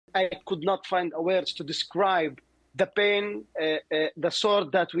I could not find words to describe the pain, the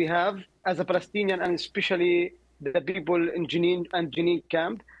sword that we have as a Palestinian, and especially the people in Jenin and Jenin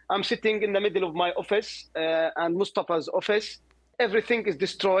camp. I'm sitting in the middle of my office and Mustafa's office. Everything is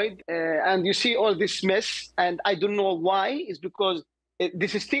destroyed, and you see all this mess, and I don't know why. It's because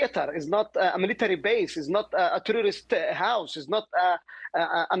this is theater. It's not a military base. It's not a terrorist house. It's not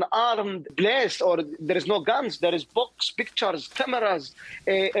an armed place, or there is no guns. There is books, pictures, cameras,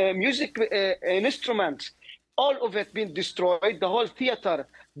 music instruments. All of it being destroyed. The whole theater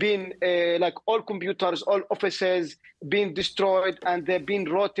being like all computers, all offices being destroyed, and they've been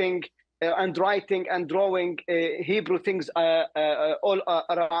rotting and writing and drawing Hebrew things all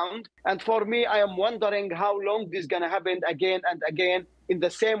around. And for me, I am wondering how long this is going to happen again and again in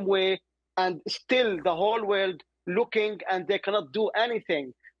the same way, and still the whole world looking, and they cannot do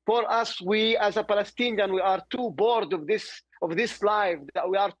anything. For us, we as a Palestinian, we are too bored of this life.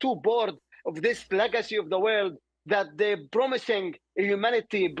 We are too bored of this legacy of the world that they're promising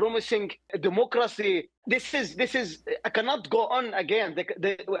humanity, promising democracy. This is I cannot go on again.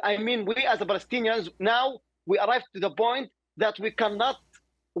 I mean, we as Palestinians now, we arrived to the point that we cannot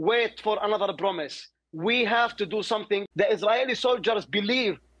wait for another promise. We have to do something. The Israeli soldiers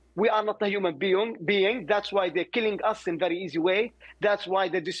believe we are not a human being. That's why they're killing us in very easy way. That's why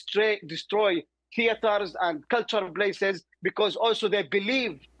they destroy theaters and cultural places, because also they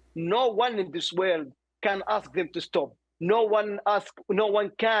believe no one in this world can ask them to stop. No one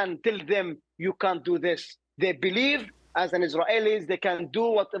can tell them you can't do this. They believe, as an Israelis, they can do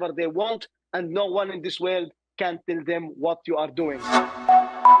whatever they want, and no one in this world can tell them what you are doing.